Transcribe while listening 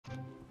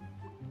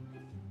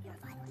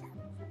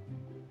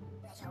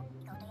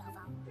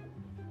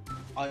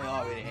I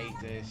already hate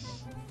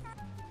this.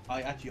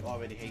 I actually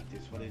already hate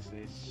this. What is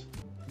this?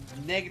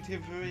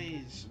 Negative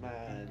rays,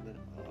 man.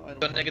 I don't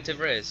Got negative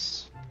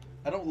rays.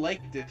 I don't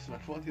like this, man.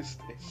 What is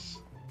this?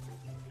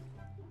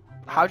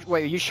 How?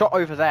 Wait, you shot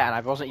over there and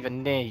I wasn't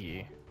even near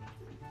you.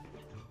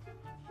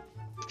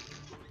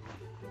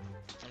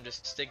 I'm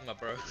just stigma,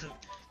 bro.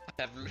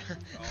 I have...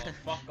 Oh,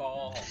 fuck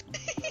off.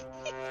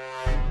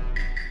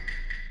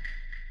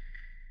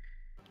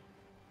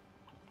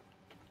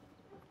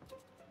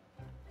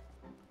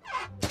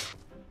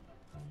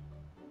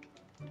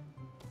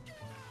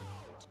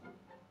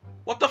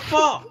 What the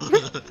fuck?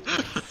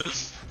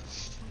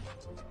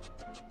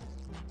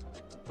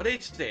 What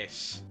is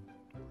this?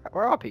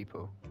 Where are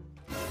people?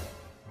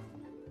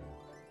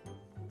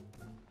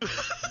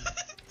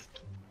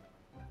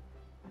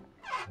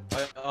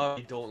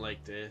 I don't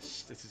like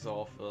this. This is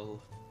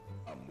awful.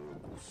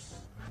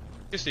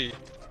 You see,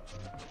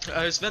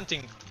 I was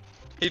venting.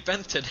 He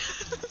vented.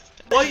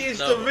 Why is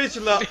No. the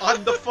Rizzler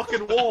on the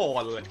fucking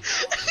wall?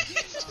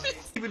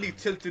 Evenly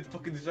tilted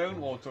fucking zone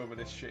walls over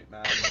this shit,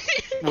 man.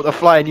 What, the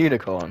flying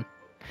unicorn?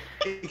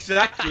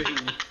 Exactly.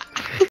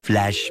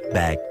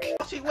 Flashback.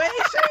 Where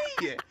is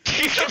he?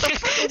 He's got the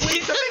fucking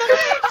wings of the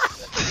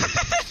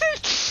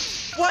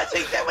What's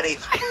he doing when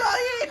he's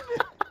flying?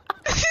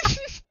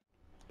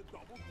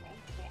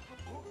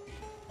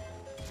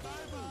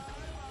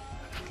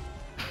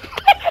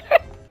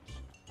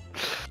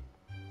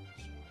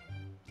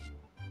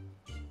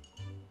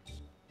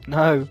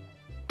 No,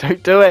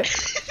 don't do it.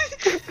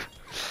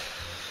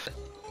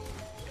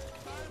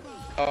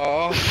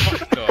 Oh,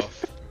 fuck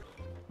off.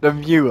 The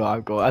viewer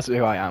I've got, that's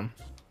who I am.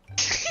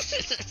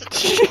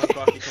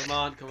 Come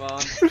on, come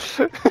on.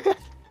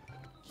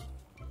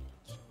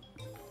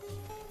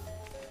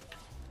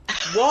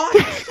 What?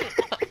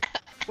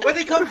 Where'd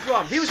he come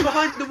from? He was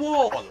behind the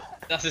wall.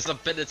 That's his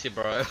ability,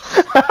 bro.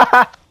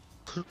 Why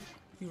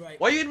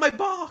are you in my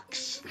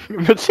box? Your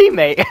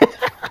teammate.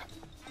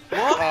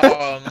 What?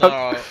 Oh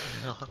no.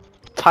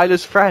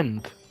 Tyler's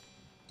friend.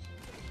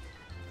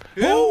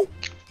 Who?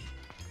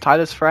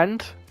 Tyler's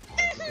friend?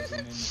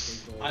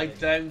 I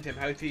downed him.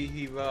 How did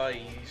he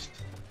rise?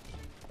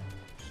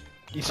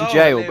 He's in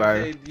jail,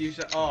 bro.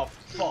 Oh,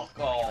 fuck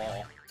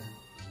off.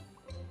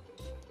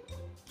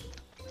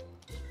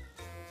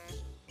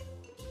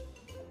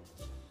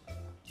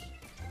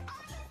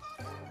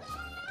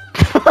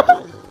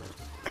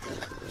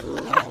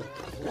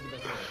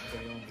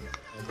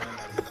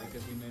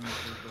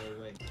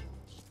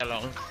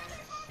 Hello.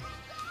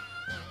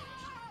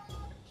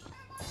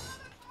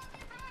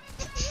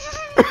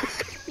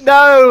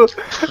 No!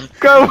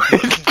 Go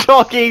with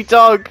Doggy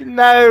Dog,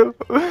 no!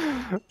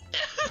 Are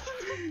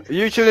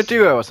you two in a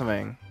duo or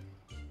something?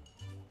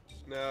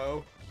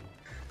 No.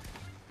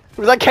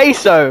 Was that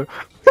Queso?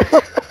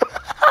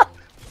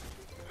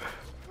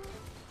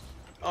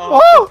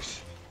 Oh! Oh!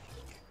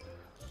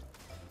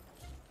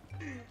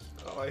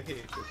 Oh, I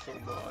hate this so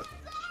much.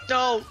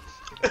 No!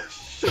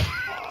 Shut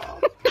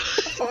up.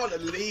 I wanna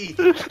leave.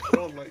 I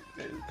don't like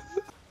this.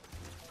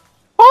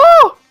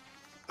 Oh!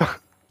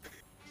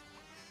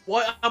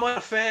 Why am I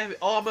a fairy?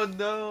 Oh, I'm a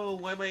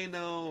gnome. Why am I a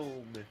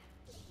gnome?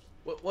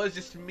 What does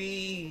this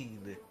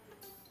mean?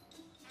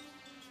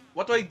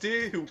 What do I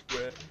do?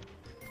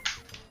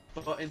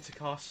 Button to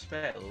cast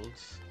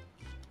spells?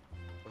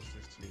 What does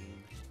this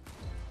mean?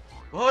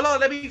 Hold on,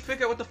 let me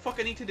figure out what the fuck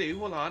I need to do.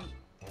 Hold on.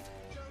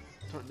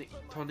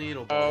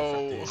 Tornado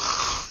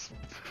balls.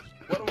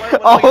 Oh.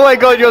 Oh my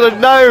god, you're the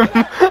gnome!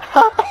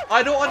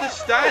 I don't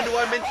understand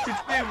what I'm meant to do.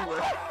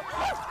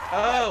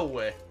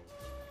 Oh.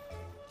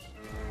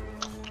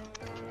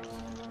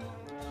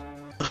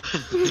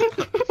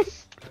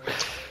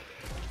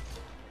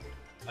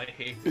 I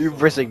hate this. You're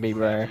rizzing me,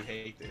 bro. I actually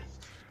hate this.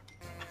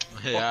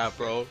 Yeah,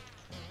 bro.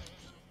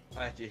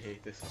 I actually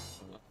hate this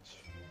so much.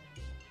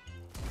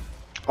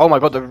 Oh my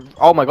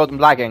god, I'm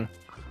lagging.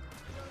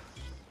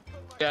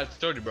 Yeah, it's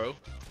 30, bro.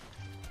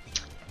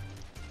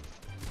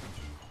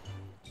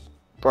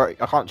 Bro,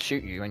 I can't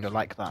shoot you when you're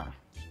like that.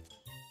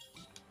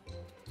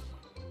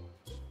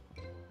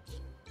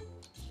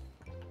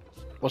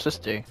 What's this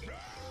do?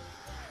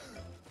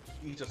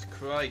 Jesus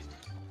Christ.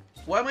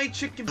 Why am I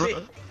chicken bit?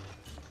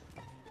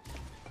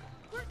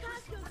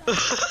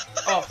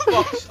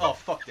 Oh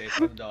fuck this,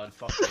 I'm done,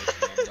 fuck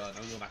this, I'm done,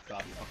 I'm going back to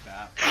that, fuck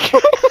that.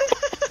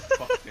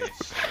 Fuck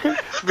this.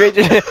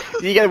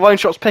 Did you get a one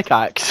shot's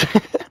pickaxe?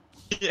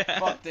 Yeah.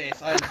 Fuck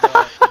this, I'm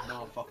done.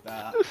 No, fuck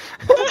that.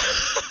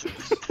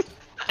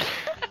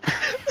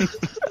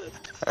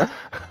 Fuck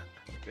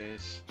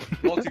this.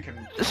 Multi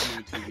can do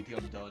TVT,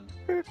 I'm done.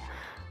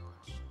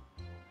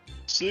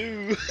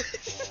 Sue.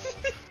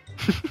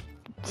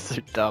 So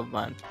dumb,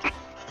 man.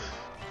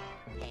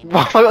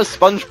 Why I got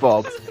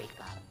SpongeBob?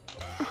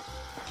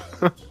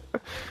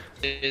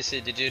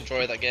 Did you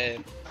enjoy that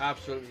game?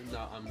 Absolutely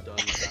not, I'm done.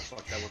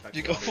 Fuck that, we're back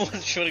You to got the-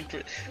 one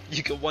shot.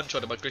 You got one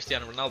shot about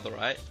Cristiano Ronaldo,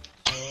 right?